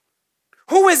right now.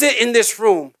 Who is it in this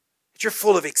room that you're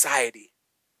full of anxiety?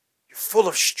 You're full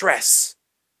of stress.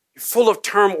 You're full of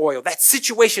turmoil. That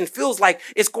situation feels like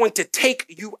it's going to take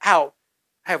you out.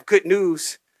 I have good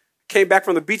news. I came back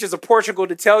from the beaches of Portugal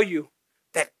to tell you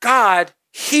that God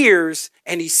hears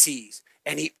and he sees,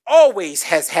 and he always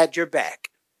has had your back.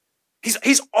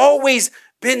 He's always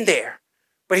been there.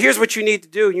 But here's what you need to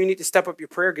do. You need to step up your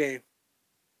prayer game.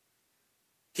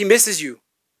 He misses you.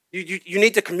 You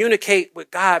need to communicate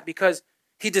with God because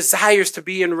he desires to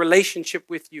be in a relationship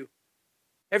with you.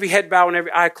 Every head bow and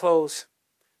every eye closed.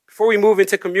 Before we move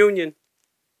into communion,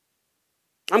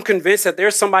 I'm convinced that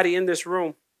there's somebody in this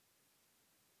room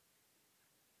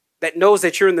that knows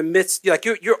that you're in the midst,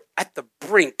 you're at the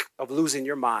brink of losing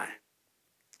your mind.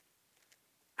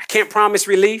 I can't promise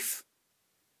relief.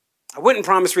 I wouldn't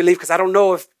promise relief because I don't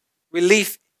know if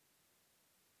relief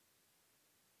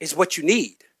is what you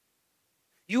need.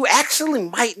 You actually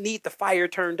might need the fire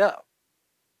turned up.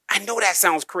 I know that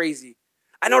sounds crazy.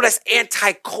 I know that's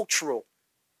anti-cultural.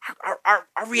 Our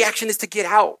reaction is to get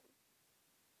out.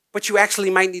 But you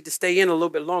actually might need to stay in a little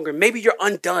bit longer. Maybe you're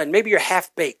undone. Maybe you're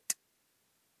half-baked.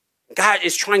 God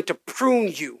is trying to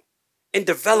prune you and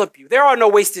develop you. There are no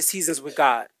wasted seasons with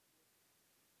God.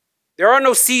 There are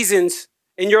no seasons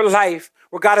in your life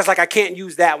where God is like, I can't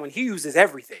use that one. He uses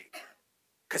everything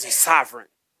because he's sovereign.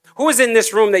 Who is in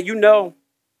this room that you know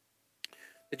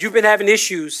that you've been having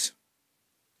issues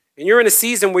and you're in a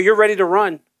season where you're ready to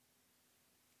run?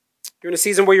 You're in a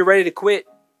season where you're ready to quit.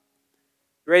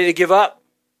 You're ready to give up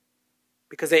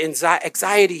because the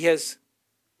anxiety has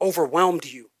overwhelmed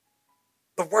you.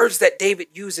 The words that David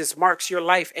uses marks your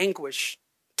life: anguish,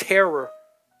 terror,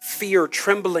 fear,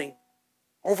 trembling,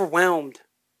 overwhelmed.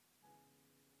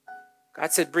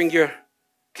 God said,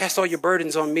 cast all your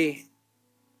burdens on me.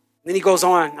 And then he goes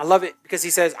on. I love it because he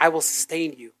says, I will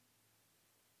sustain you.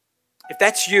 If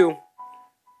that's you,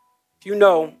 if you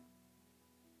know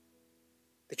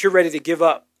that you're ready to give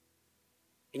up,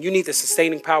 and you need the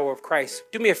sustaining power of Christ,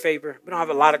 do me a favor. We don't have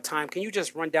a lot of time. Can you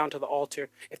just run down to the altar?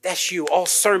 If that's you, all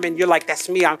sermon, you're like, that's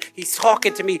me. He's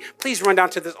talking to me. Please run down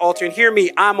to this altar and hear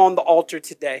me. I'm on the altar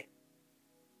today.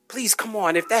 Please, come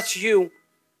on. If that's you,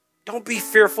 don't be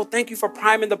fearful. Thank you for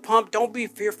priming the pump. Don't be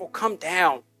fearful. Come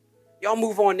down. Y'all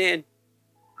move on in,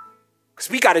 because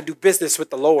we got to do business with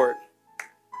the Lord.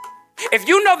 If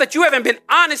you know that you haven't been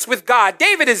honest with God,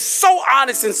 David is so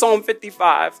honest in Psalm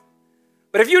 55.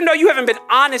 But if you know you haven't been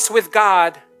honest with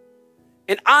God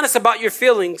and honest about your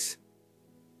feelings,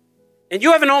 and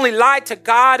you haven't only lied to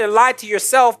God and lied to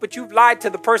yourself, but you've lied to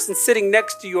the person sitting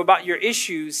next to you about your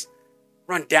issues,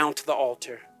 run down to the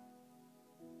altar,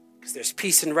 because there's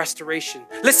peace and restoration.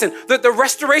 Listen, the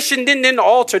restoration didn't end the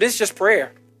altar. This is just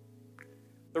prayer.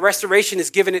 The restoration is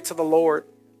giving it to the Lord.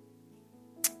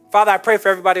 Father, I pray for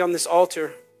everybody on this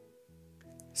altar.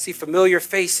 I see familiar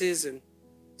faces and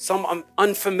some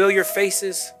unfamiliar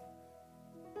faces.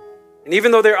 And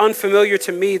even though they're unfamiliar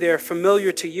to me, they're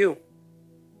familiar to you.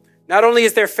 Not only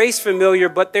is their face familiar,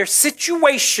 but their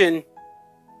situation,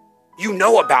 you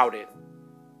know about it.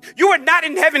 You are not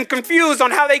in heaven confused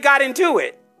on how they got into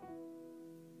it.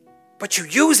 But you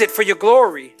use it for your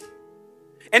glory.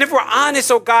 And if we're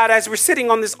honest, oh God, as we're sitting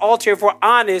on this altar, if we're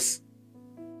honest,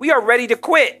 we are ready to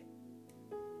quit.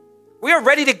 We are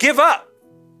ready to give up.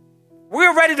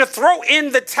 We're ready to throw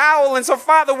in the towel. And so,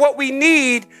 Father, what we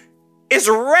need is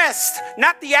rest,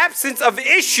 not the absence of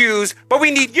issues, but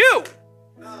we need you.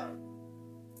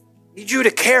 Need you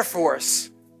to care for us.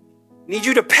 Need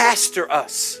you to pastor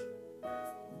us.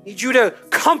 Need you to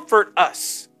comfort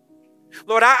us.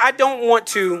 Lord, I don't want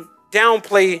to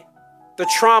downplay the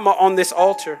trauma on this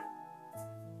altar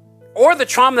or the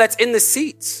trauma that's in the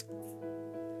seats.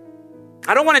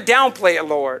 I don't want to downplay it,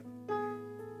 Lord.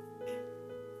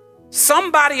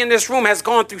 Somebody in this room has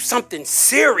gone through something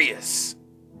serious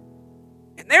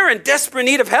and they're in desperate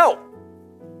need of help.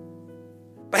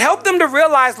 But help them to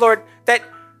realize, Lord, that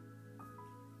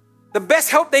the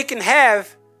best help they can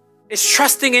have is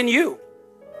trusting in you.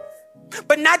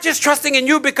 But not just trusting in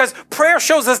you, because prayer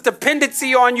shows us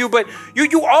dependency on you, but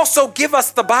you also give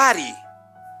us the body.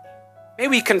 May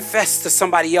we confess to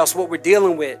somebody else what we're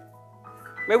dealing with.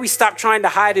 May we stop trying to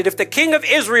hide it. If the King of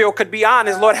Israel could be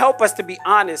honest, Lord, help us to be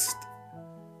honest.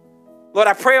 Lord,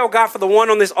 I pray, oh God, for the one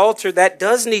on this altar that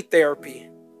does need therapy,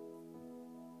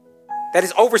 that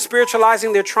is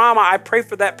over-spiritualizing their trauma. I pray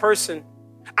for that person.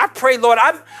 I pray, Lord,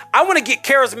 I want to get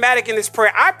charismatic in this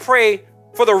prayer. I pray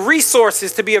for the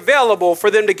resources to be available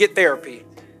for them to get therapy.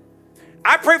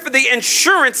 I pray for the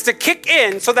insurance to kick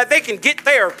in so that they can get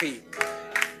therapy.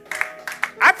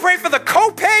 I pray for the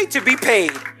copay to be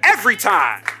paid every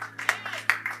time.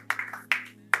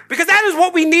 Because that is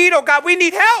what we need, oh God. We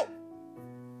need help.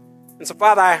 And so,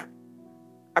 Father,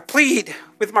 I plead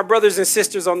with my brothers and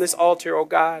sisters on this altar, oh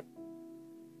God,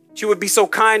 that you would be so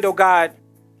kind, oh God,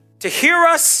 to hear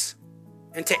us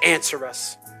and to answer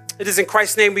us. It is in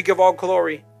Christ's name we give all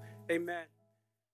glory. Amen.